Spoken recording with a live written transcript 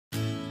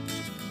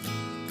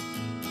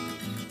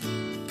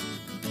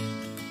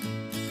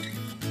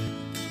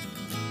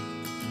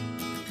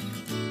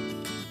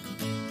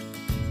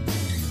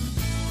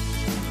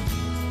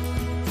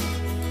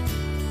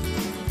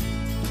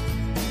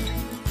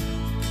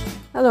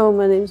Hello,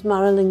 my name's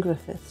Marilyn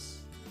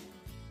Griffiths.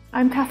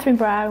 I'm Catherine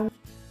Brown.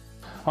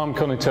 I'm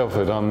Connie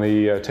Telford. I'm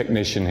the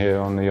technician here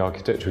on the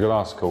Architectural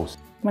Glass course.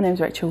 My name's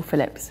Rachel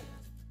Phillips.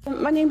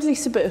 My name's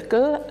Lisa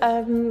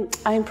Burkle.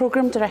 I'm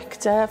Programme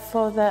Director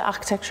for the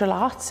Architectural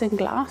Arts in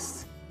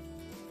Glass.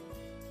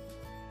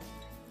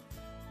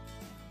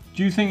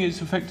 Do you think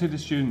it's affected the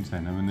students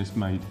then, having this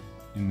made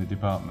in the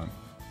department?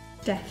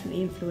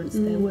 Definitely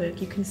influenced their work.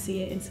 You can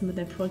see it in some of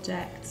their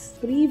projects.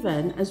 But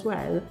even as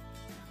well,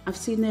 I've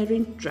seen their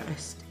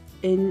interest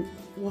in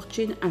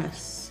watching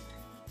us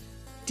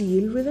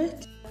deal with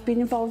it. I've been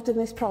involved in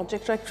this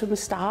project right from the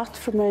start,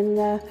 from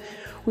when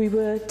we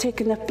were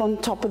taken up on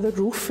top of the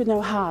roof in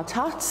our hard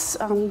hats,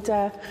 and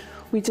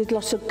we did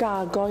lots of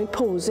gargoyle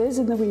poses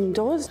in the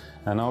windows.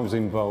 And I was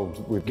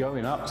involved with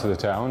going up to the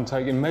tower and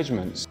taking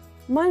measurements.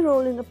 My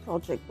role in the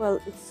project,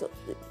 well,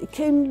 it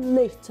came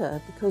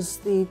later because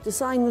the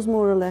design was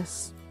more or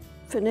less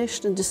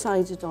finished and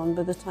decided on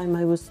by the time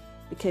I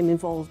became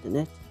involved in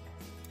it.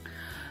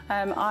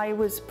 I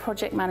was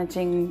project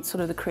managing sort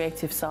of the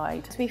creative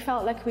side. We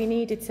felt like we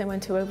needed someone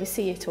to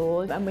oversee it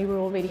all, and we were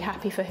all really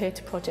happy for her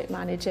to project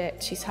manage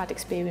it. She's had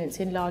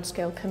experience in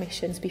large-scale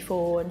commissions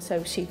before, and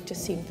so she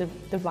just seemed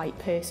the right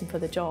person for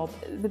the job.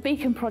 The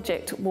Beacon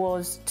project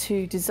was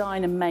to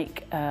design and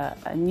make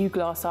a new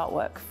glass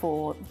artwork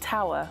for the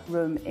tower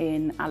room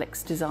in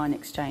Alex Design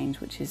Exchange,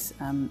 which is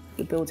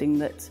the building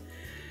that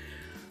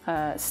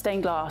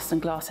stained glass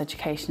and glass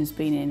education has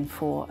been in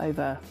for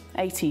over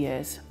 80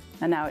 years.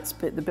 And now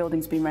the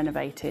building's been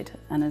renovated,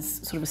 and as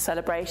sort of a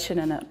celebration,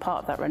 and a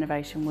part of that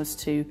renovation was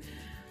to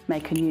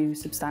make a new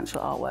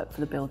substantial artwork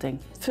for the building.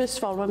 First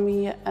of all, when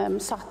we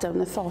sat down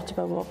and thought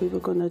about what we were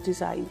going to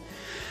design,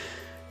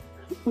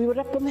 we were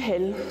up on the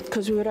hill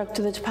because we were out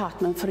to the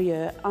department for a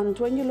year, and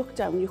when you looked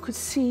down you could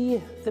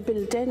see the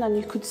building and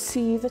you could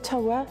see the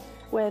tower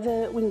where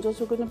the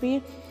windows were going to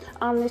be,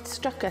 and it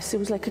struck us, it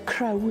was like a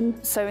crown.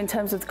 So in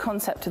terms of the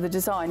concept of the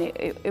design,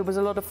 it was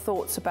a lot of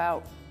thoughts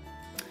about,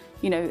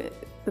 you know,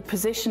 the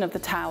position of the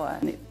tower,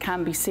 and it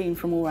can be seen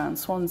from all around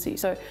Swansea.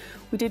 So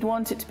we did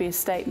want it to be a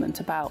statement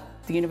about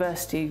the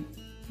university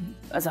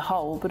as a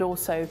whole, but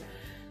also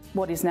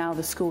what is now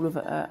the School of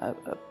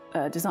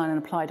Design and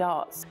Applied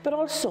Arts. But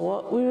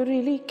also we were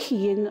really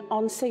keen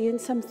on saying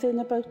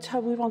something about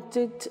how we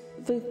wanted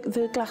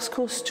the glass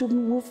course to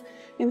move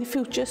in the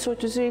future, so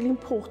it was really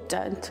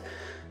important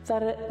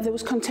that there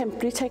was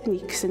contemporary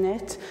techniques in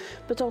it,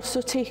 but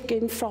also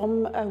taken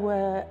from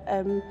our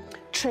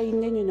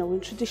training, you know, in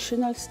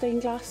traditional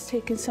stained glass,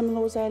 taking some of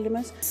those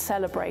elements.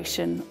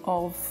 Celebration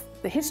of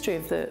the history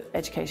of the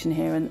education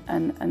here,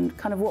 and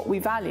kind of what we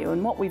value.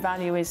 And what we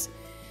value is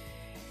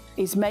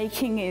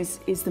making, is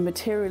the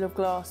material of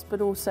glass,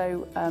 but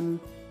also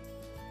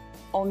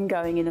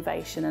ongoing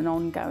innovation and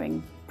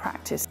ongoing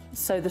practice.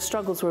 So the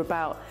struggles were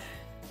about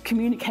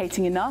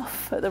communicating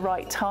enough at the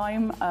right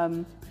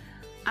time,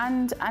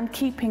 and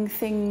keeping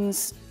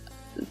things,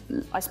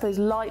 I suppose,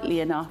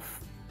 lightly enough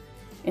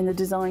in the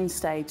design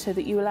stage so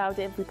that you allowed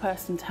every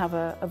person to have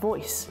a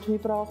voice. We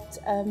brought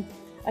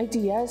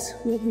ideas,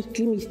 we had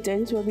weekly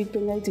meetings where we'd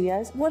bring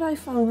ideas. What I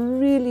found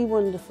really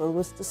wonderful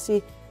was to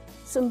see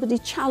somebody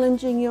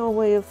challenging your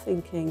way of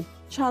thinking,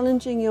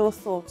 challenging your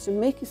thoughts, and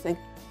make you think,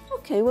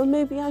 okay, well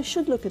maybe I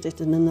should look at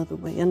it in another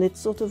way, and it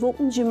sort of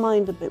opens your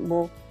mind a bit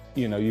more.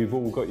 You know, you've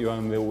all got your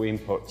own little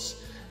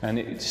inputs,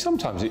 and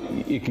sometimes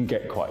it can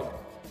get quite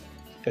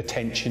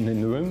attention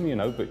in the room, you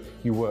know, but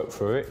you work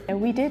through it.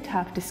 We did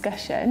have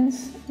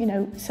discussions, you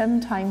know,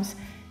 sometimes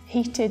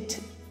heated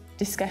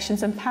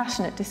discussions and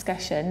passionate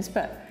discussions,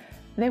 but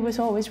there was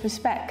always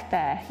respect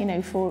there, you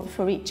know,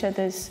 for each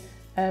other's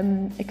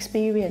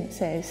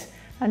experiences.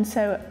 And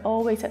so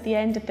always at the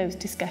end of those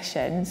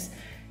discussions,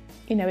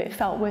 you know, it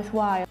felt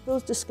worthwhile.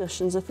 Those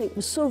discussions, I think,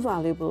 were so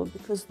valuable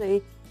because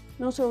they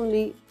not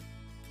only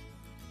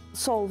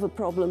solve a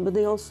problem, but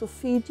they also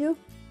feed you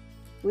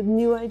with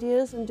new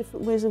ideas and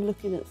different ways of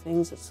looking at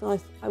things. So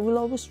I will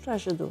always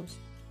treasure those.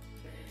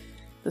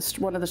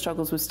 One of the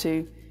struggles was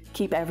to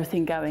keep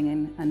everything going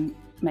and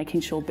making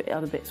sure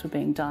other bits were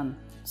being done.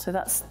 So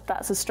that's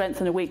a strength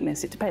and a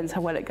weakness. It depends how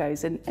well it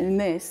goes. And in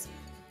this,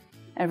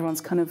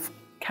 everyone's kind of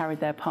carried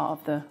their part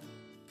of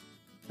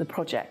the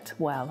project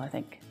well, I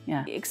think.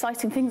 Yeah. The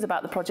exciting things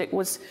about the project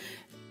was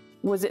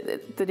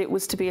that it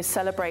was to be a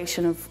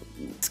celebration of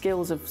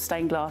skills of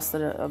stained glass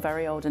that are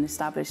very old and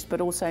established,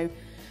 but also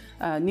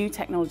new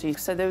technologies.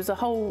 So there was a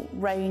whole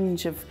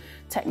range of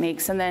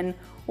techniques, and then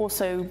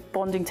also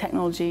bonding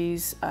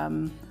technologies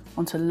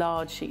onto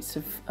large sheets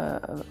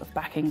of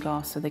backing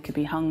glass so they could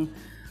be hung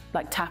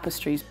like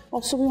tapestries.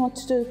 Also, we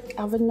wanted to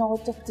have a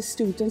nod at the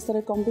students that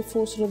had gone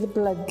before, sort of the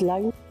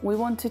bloodline. We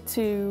wanted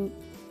to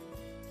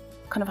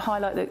kind of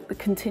highlight the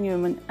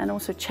continuum and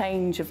also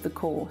change of the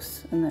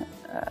course,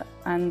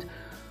 and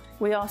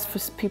we asked for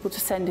people to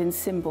send in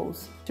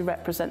symbols to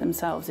represent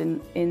themselves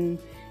in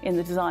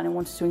the design, and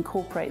wanted to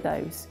incorporate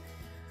those.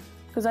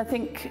 Because I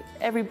think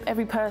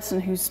every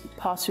person who's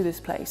passed through this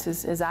place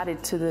has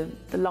added to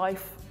the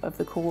life of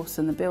the course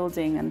and the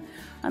building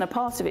and a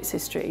part of its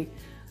history.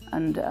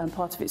 and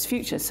part of its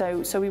future.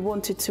 So we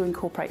wanted to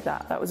incorporate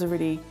that. That was a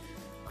really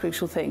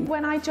crucial thing.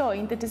 When I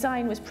joined, the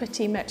design was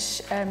pretty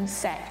much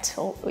set,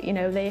 or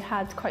they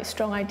had quite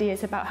strong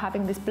ideas about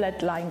having this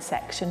bloodline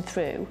section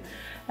through,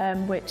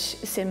 which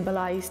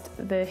symbolised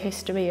the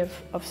history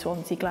of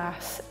Swansea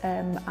glass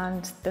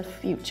and the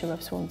future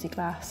of Swansea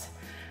glass.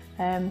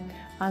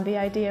 And the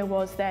idea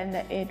was then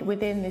that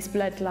within this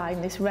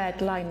bloodline, this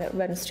red line that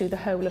runs through the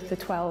whole of the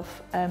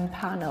 12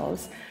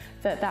 panels,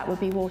 that would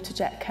be water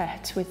jet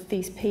cut with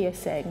these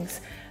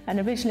piercings.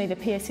 And originally the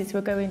piercings were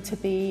going to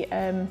be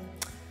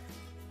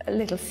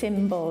little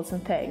symbols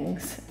and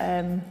things,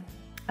 and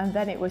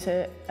then it was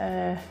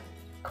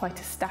quite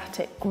a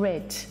static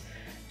grid,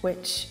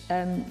 which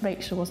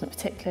Rachel wasn't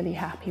particularly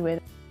happy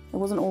with. It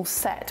wasn't all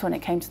set when it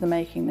came to the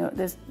making.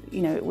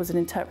 It was an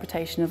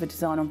interpretation of a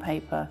design on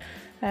paper.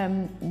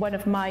 One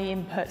of my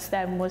inputs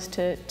then was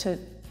to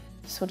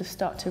sort of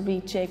start to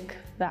rejig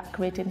that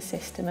gridding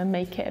system and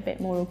make it a bit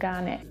more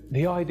organic.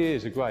 The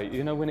ideas are great,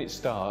 when it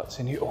starts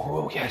and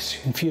oh yes,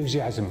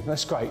 enthusiasm,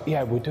 that's great,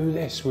 yeah, we'll do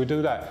this, we'll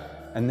do that.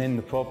 And then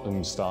the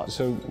problems start.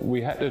 So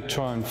we had to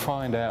try and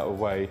find out a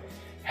way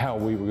how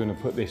we were going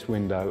to put this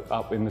window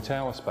up in the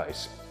tower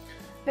space.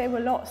 There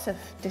were lots of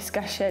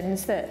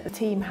discussions that the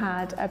team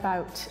had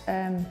about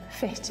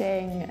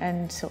fitting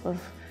and sort of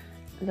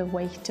the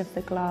weight of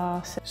the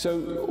glass.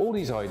 So all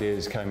these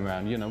ideas came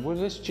around, well,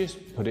 let's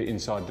just put it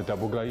inside the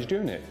double glazed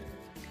unit.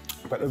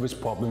 But there was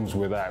problems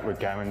with that, with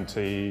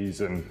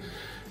guarantees and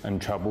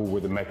trouble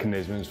with the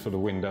mechanisms for the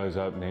windows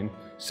opening.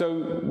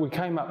 So we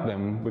came up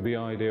then with the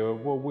idea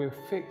of, well, we'll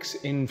fix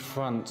in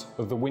front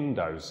of the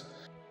windows.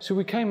 So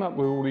we came up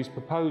with all these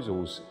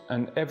proposals,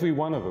 and every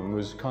one of them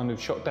was kind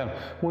of shot down.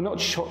 Well, not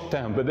shot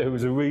down, but there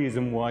was a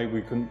reason why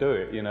we couldn't do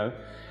it,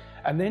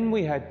 And then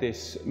we had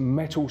this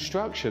metal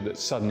structure that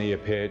suddenly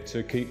appeared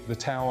to keep the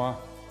tower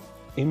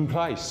in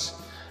place,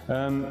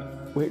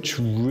 which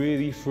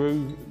really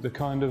threw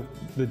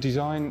the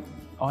design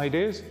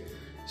ideas.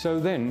 So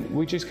then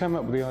we just came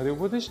up with the idea,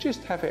 well, let's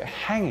just have it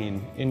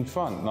hanging in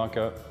front, like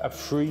a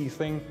free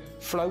thing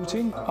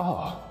floating.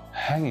 Oh,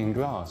 hanging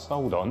glass,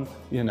 hold on,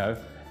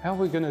 how are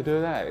we going to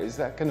do that? Is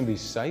that going to be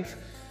safe?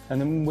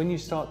 And then when you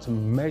start to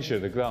measure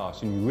the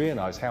glass and you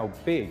realise how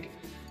big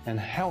and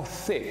how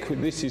thick,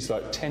 this is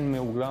like 10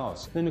 mil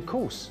glass, then of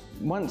course,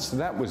 once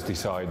that was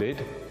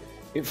decided,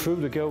 it threw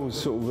the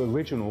girls' sort of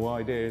original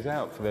ideas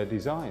out for their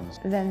designs.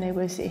 Then there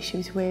was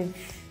issues with,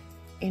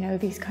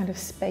 these kind of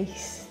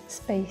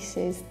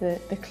spaces,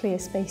 the clear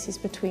spaces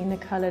between the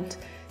coloured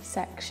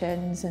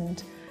sections,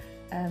 and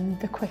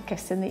the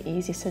quickest and the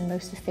easiest and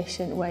most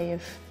efficient way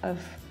of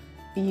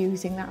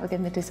using that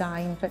within the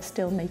design, but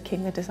still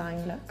making the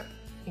design look,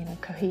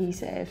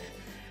 cohesive.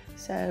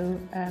 So,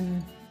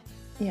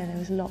 there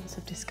was lots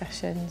of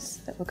discussions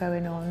that were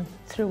going on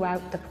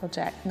throughout the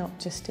project, not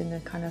just in the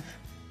kind of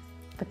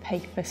the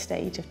paper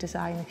stage of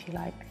design, if you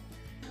like.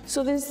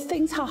 So there's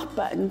things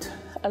happened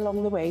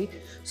along the way,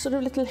 sort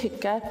of little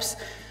hiccups,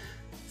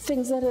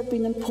 things that have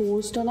been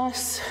imposed on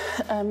us,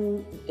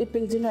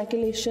 building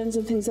regulations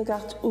and things like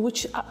that,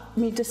 which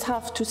made us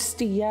have to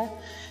steer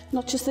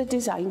not just the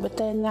design, but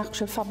then the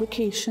actual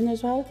fabrication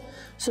as well.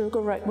 So we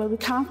go, right, well, we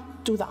can't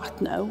do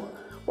that now.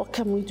 What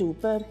can we do?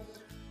 But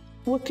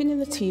working in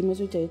the team as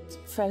we did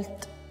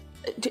felt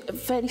a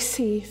very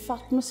safe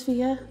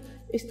atmosphere.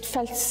 It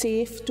felt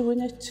safe doing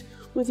it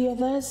with the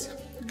others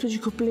because you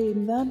could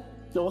blame them.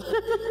 No.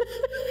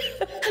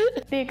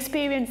 The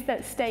experience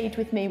that stayed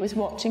with me was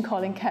watching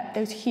Colin cut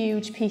those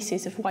huge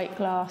pieces of white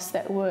glass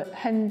that were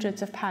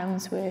hundreds of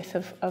pounds worth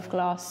of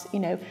glass,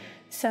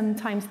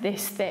 sometimes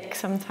this thick,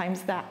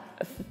 sometimes that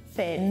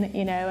thin,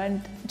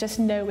 and just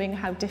knowing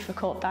how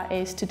difficult that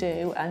is to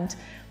do and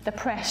the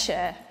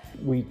pressure.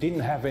 We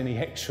didn't have any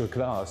extra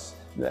glass.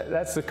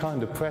 That's the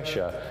kind of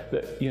pressure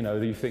that,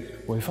 you think,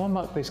 well, if I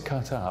muck this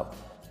cut up,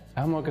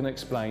 how am I going to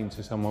explain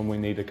to someone we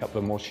need a couple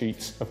of more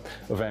sheets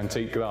of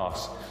antique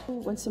glass?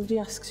 When somebody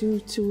asks you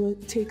to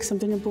take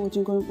something on board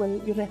and go,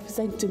 well, you're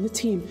representing the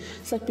team.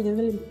 It's like being in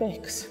the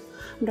Olympics.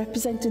 I'm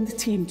representing the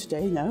team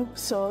today now,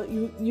 so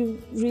you're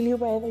really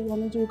aware that you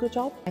want to do a good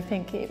job. I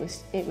think it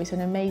was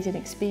an amazing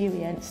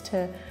experience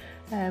to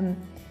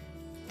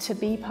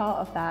be part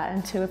of that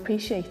and to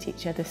appreciate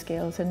each other's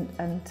skills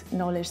and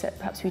knowledge that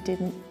perhaps we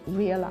didn't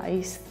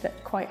realise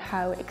that quite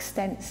how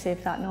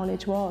extensive that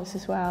knowledge was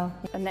as well.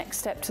 The next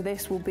step to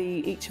this will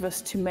be each of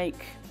us to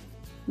make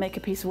a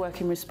piece of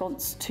work in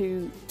response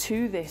to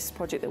this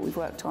project that we've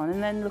worked on,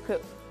 and then look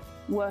at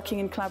working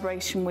in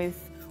collaboration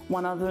with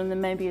one other and then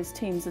maybe as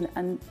teams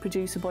and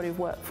produce a body of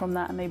work from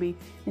that and maybe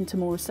into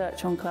more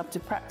research on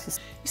collaborative practice.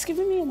 It's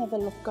given me another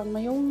look on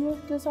my own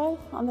work as well,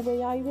 on the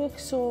way I work.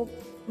 So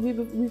we've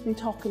been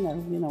talking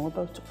now,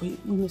 about we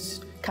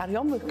must carry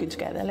on working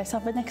together. Let's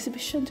have an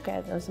exhibition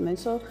together or something.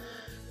 So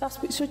it has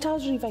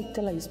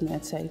revitalised me,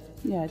 I'd say.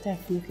 Yeah,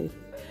 definitely.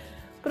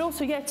 But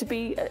also, yeah,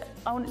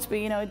 I want it to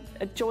be, a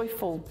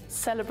joyful,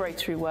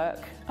 celebratory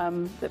work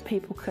that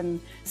people can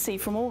see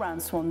from all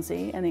around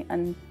Swansea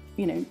and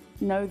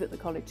know that the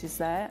college is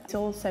there. It's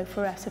also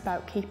for us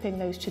about keeping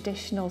those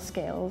traditional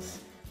skills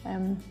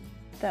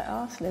that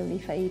are slowly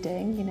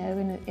fading, you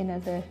know, in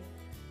other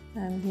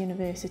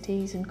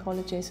universities and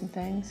colleges and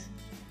things,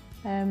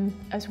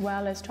 as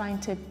well as trying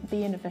to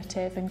be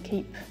innovative and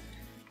keep,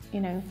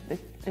 you know,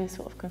 the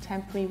sort of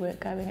contemporary work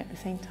going at the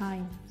same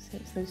time. So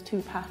it's those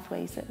two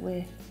pathways that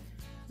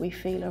we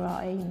feel are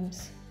our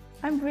aims.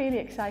 I'm really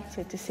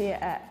excited to see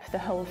it up, the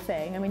whole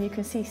thing. I mean, you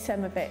can see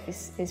some of it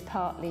is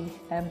partly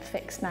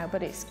fixed now,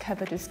 but it's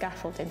covered with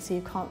scaffolding, so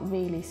you can't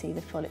really see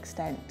the full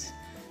extent.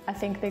 I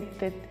think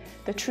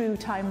the true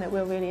time that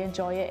we'll really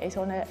enjoy it is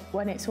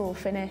when it's all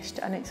finished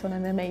and it's on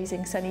an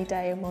amazing sunny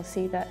day, and we'll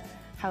see that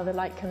how the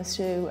light comes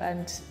through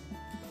and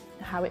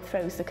how it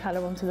throws the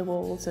colour onto the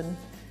walls and,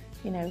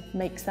 you know,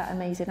 makes that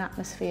amazing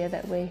atmosphere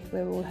that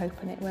we're all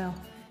hoping it will.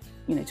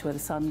 You know, to where the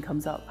sun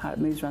comes up, how it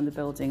moves around the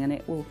building, and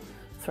it will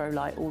throw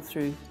light all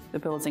through the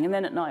building. And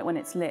then at night when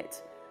it's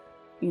lit,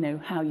 you know,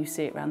 how you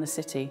see it around the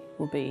city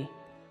will be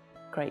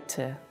great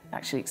to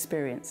actually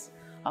experience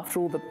after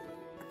all the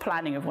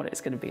planning of what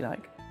it's going to be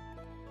like.